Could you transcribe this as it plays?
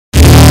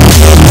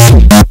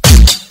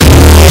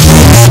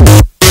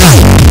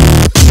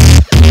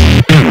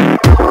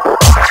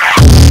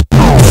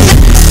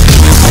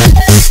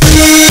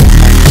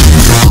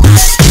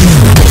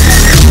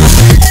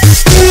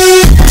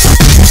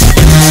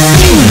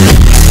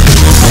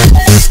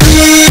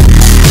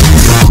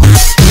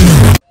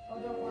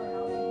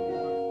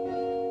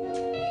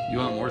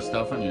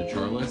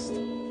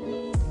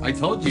I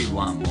told you you'd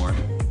want more. I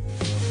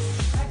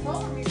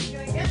told him he was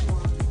gonna get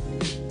more.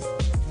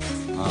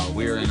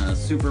 We're in a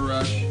super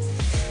rush.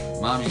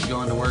 Mommy's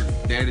going to work,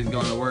 Daddy's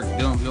going to work,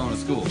 Dylan's going to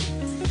school.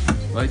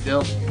 Right,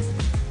 Dill?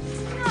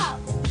 No.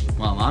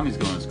 Well, Mommy's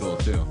going to school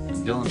too.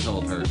 And Dylan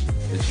told her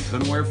that she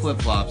couldn't wear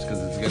flip-flops because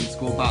it's against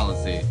school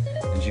policy.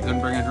 And she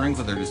couldn't bring a drink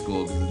with her to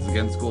school because it's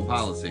against school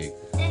policy.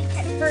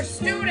 For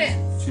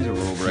students. She's a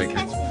rule breaker.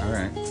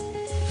 Alright.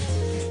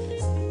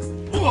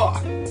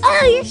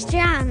 Oh, you're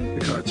strong. I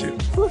caught you.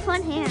 With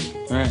one hand.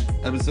 Alright,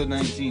 episode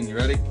 19. You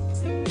ready?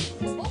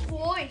 Oh,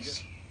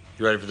 boys.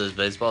 You ready for this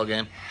baseball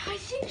game? I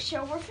think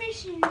so. We're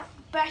facing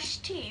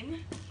best team,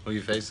 Who are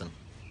you facing?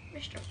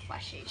 Mr.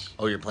 Fleshies.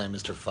 Oh, you're playing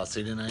Mr.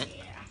 Fussy tonight?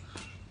 Yeah.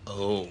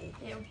 Oh.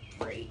 They have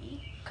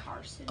Brady,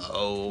 Carson,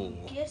 Oh.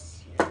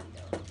 Lucas,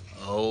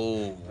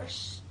 Oh. We're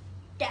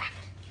stacked.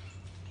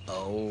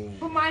 Oh.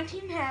 But my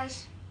team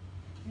has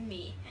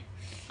me.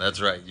 That's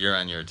right. You're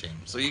on your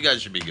team. So you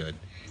guys should be good.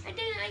 I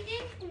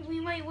think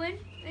we might win.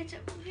 It's a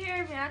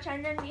fair match,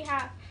 and then we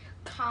have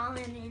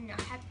Colin and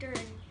Hector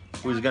and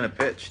Who's gonna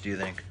pitch, do you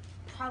think?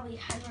 probably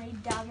Henry,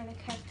 Dominic,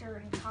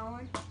 Hector, and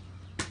Colin.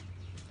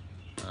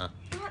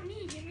 Not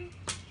me, you know.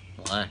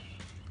 Why?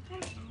 I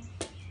don't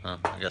know.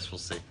 I guess we'll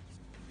see.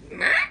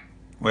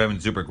 We're having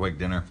super quick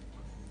dinner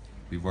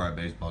before our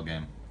baseball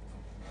game.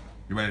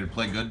 You ready to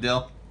play good,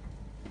 Dill?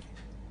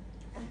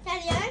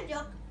 Daddy, I have a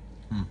joke.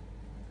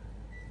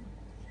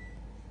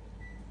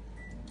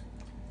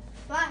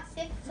 5,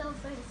 6, 7,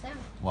 37.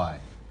 Why?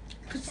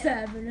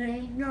 7,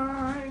 8,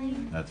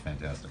 9. That's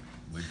fantastic.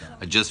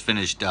 I just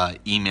finished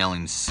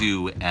emailing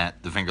Sue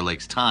at the Finger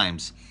Lakes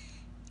Times.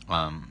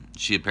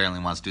 She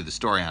apparently wants to do the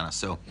story on us,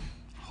 so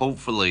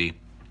hopefully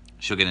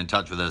she'll get in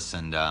touch with us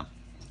and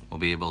we'll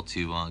be able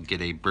to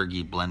get a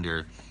Bergie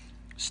Blender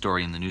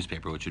story in the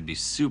newspaper, which would be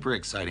super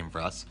exciting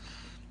for us,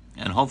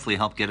 and hopefully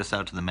help get us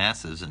out to the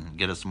masses and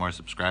get us some more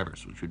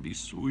subscribers, which would be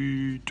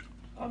sweet.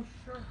 Oh,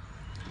 sure.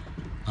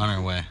 On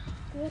our way.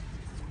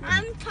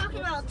 I'm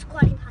talking about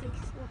squatting potties.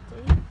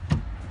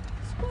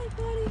 Squad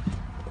buddy.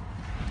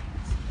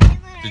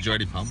 Did you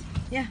already pump?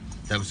 Yeah.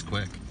 That was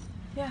quick.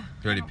 Yeah.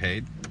 You already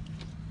paid?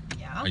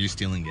 Yeah. Are you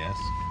stealing gas?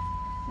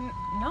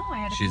 No, I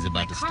had to She's pay with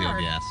about my to steal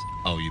card. gas.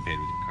 Oh, you paid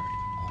with your card.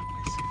 Oh,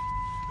 I see.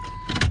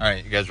 All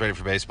right, you guys ready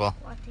for baseball?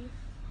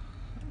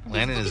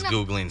 Landon is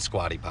Googling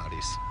squatty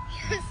potties.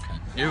 Yes. Okay,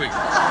 here we go.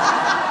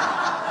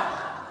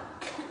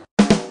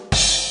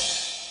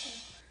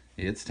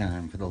 It's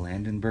time for the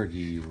Landon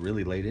Bergie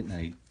really late at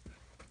night.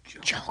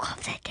 Joke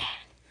of the day.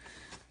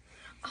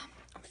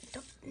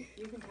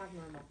 You can talk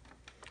normal.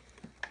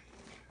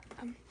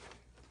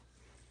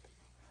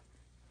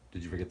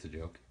 Did you forget the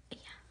joke? Yeah.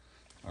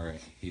 All right,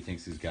 he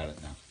thinks he's got it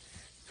now.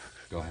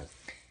 Go ahead.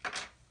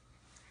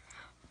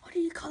 What do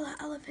you call an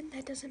elephant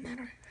that doesn't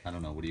matter? I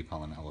don't know. What do you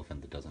call an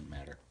elephant that doesn't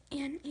matter?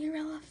 An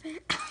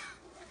irrelevant.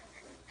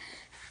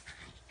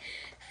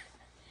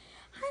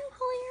 I'm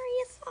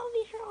hilarious. I'll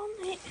be here all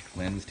night.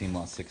 Landon's team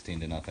lost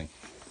 16-0.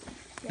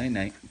 Night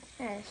night.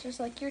 Yeah, it's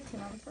just like your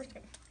team on the first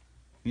game.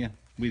 Yeah,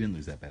 we didn't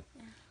lose that bad.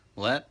 Yeah.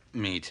 Let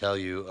me tell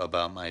you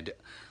about my day.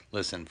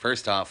 Listen,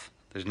 first off,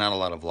 there's not a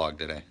lot of vlog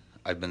today.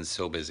 I've been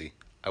so busy.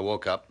 I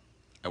woke up,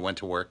 I went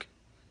to work,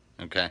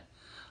 okay?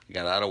 I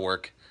got out of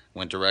work,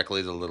 went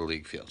directly to the Little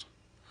League field.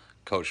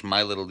 Coached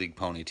my Little League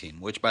pony team,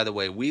 which, by the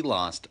way, we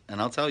lost, and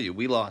I'll tell you,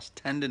 we lost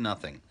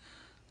 10-0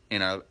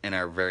 in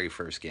our very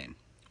first game.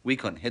 We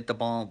couldn't hit the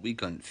ball, we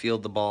couldn't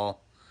field the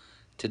ball.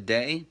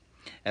 Today,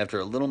 after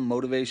a little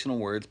motivational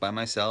words by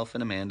myself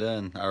and Amanda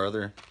and our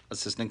other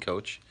assistant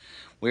coach,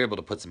 we were able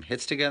to put some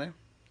hits together.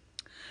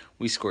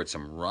 We scored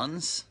some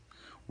runs.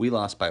 We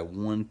lost by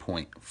 1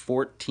 point,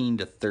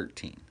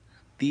 14-13.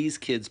 These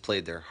kids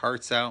played their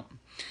hearts out,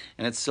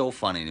 and it's so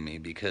funny to me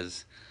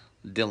because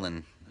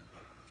Dylan,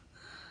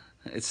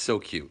 it's so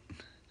cute.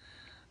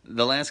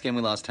 The last game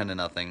we lost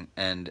 10-0,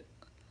 and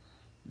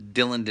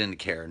Dylan didn't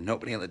care.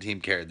 Nobody on the team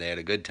cared. They had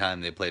a good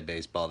time. They played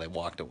baseball. They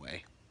walked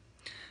away.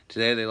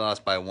 Today they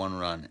lost by 1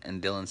 run,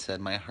 and Dylan said,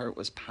 "My heart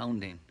was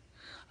pounding.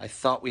 I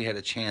thought we had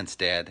a chance,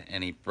 Dad,"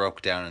 and he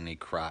broke down and he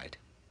cried.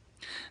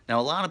 Now,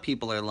 a lot of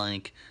people are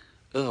like,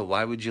 "Ugh,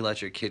 why would you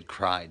let your kid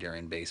cry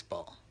during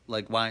baseball?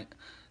 Like, why?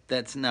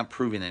 That's not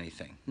proving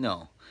anything."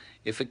 No.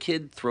 If a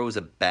kid throws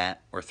a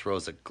bat or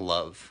throws a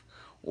glove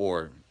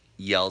or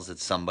yells at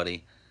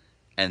somebody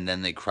and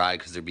then they cry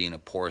because they're being a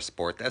poor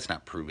sport, that's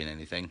not proving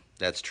anything.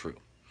 That's true.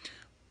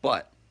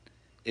 But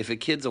if a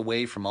kid's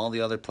away from all the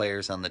other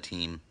players on the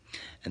team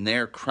and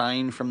they're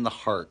crying from the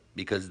heart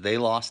because they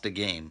lost a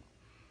game,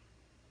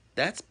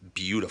 that's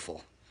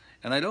beautiful.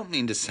 And I don't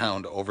mean to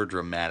sound over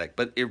dramatic,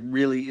 but it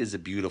really is a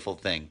beautiful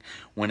thing.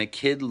 When a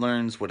kid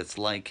learns what it's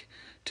like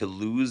to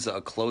lose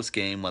a close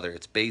game, whether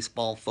it's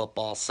baseball,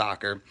 football,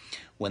 soccer,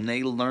 when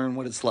they learn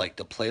what it's like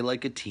to play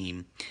like a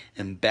team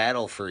and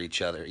battle for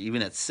each other,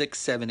 even at 6,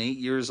 7, 8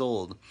 years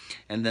old,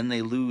 and then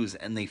they lose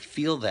and they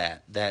feel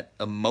that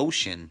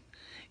emotion,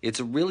 it's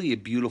really a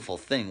beautiful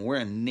thing. We're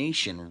a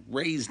nation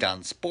raised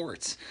on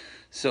sports.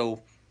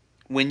 So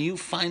when you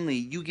finally,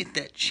 you get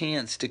that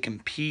chance to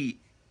compete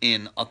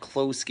in a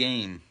close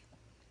game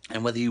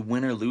And whether you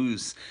win or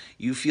lose,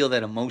 you feel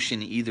that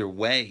emotion either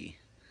way.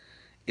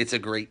 It's a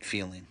great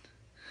feeling.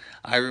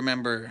 I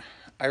remember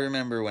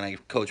when I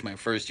coached my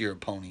first year of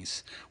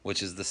ponies,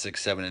 which is the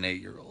 6, 7, and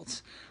 8 year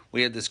olds.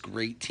 We had this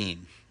great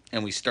team,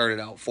 and we started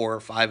out 4 or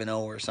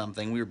 5-0 or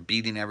something. We were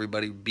beating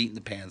everybody, beating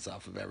the pants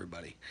off of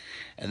everybody.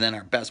 And then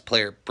our best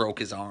player broke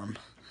his arm,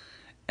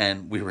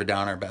 and we were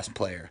down our best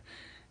player.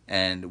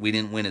 And we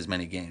didn't win as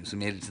many games. We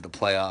made it to the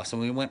playoffs,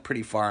 and we went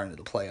pretty far into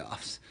the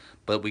playoffs.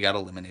 But we got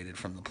eliminated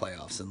from the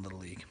playoffs in Little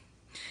League.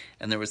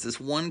 And there was this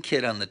one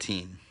kid on the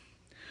team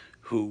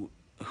who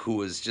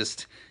was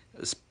just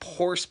this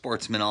poor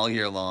sportsman all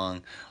year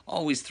long,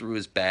 always threw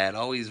his bat,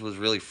 always was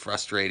really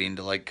frustrating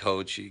to like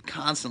coach. You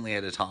constantly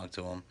had to talk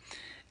to him.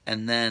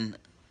 And then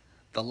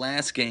the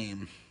last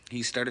game,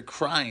 he started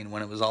crying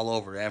when it was all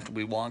over. After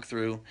we walked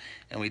through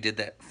and we did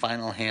that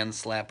final hand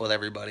slap with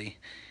everybody,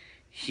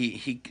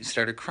 he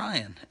started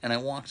crying. And I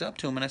walked up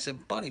to him and I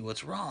said, "Buddy,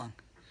 what's wrong?"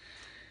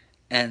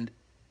 And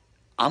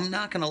I'm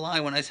not going to lie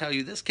when I tell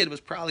you this kid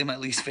was probably my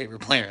least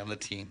favorite player on the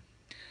team.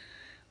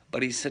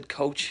 But he said,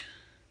 "Coach,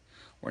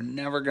 we're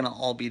never going to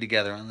all be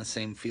together on the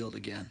same field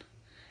again.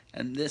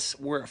 And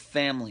we're a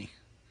family."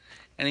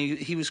 And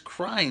he was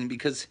crying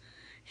because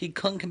he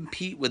couldn't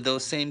compete with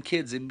those same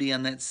kids and be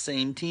on that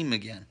same team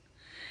again.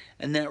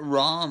 And that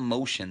raw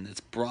emotion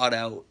that's brought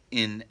out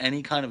in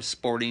any kind of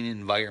sporting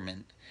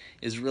environment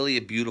is really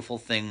a beautiful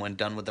thing when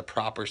done with the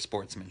proper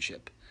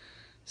sportsmanship.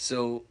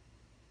 So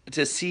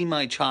to see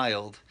my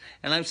child,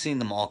 and I've seen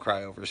them all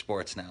cry over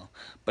sports now,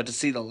 but to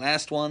see the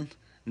last one,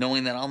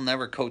 knowing that I'll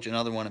never coach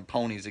another one in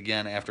ponies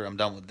again after I'm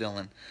done with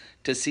Dylan,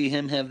 to see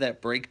him have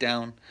that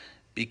breakdown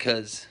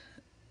because,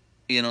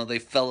 they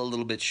fell a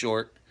little bit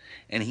short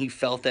and he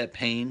felt that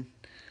pain,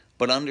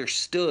 but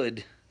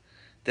understood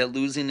that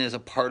losing is a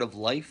part of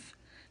life,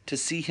 to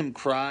see him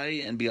cry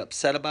and be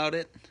upset about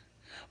it,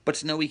 but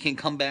to know he can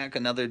come back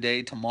another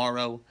day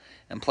tomorrow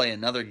and play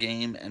another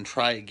game and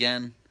try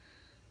again,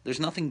 there's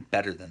nothing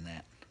better than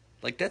that.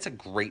 Like, that's a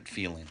great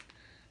feeling.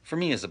 For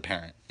me as a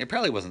parent, it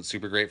probably wasn't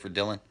super great for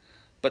Dylan,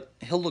 but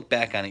he'll look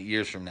back on it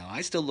years from now.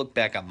 I still look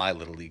back on my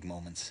Little League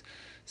moments.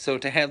 So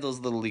to have those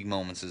Little League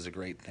moments is a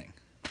great thing.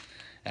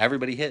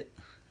 Everybody hit.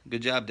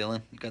 Good job,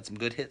 Dylan. You got some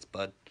good hits,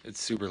 bud.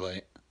 It's super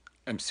late.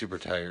 I'm super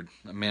tired.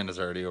 Amanda's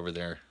already over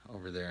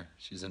there.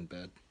 She's in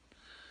bed.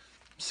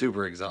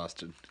 Super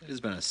exhausted. It has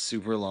been a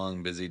super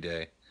long, busy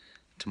day.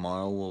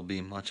 Tomorrow will be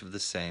much of the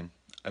same.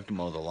 I have to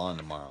mow the lawn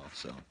tomorrow,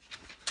 so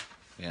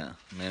yeah,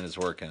 Amanda's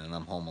working and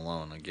I'm home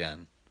alone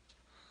again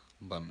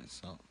by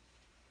myself.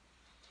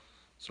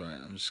 That's right.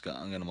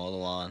 I'm gonna mow the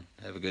lawn.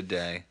 Have a good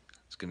day.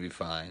 It's gonna be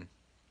fine.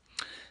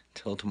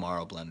 Till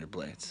tomorrow, Blender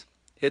Blades.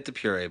 Hit the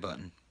puree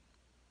button.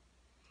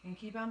 And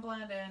keep on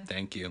blending.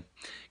 Thank you.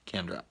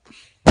 Cam drop.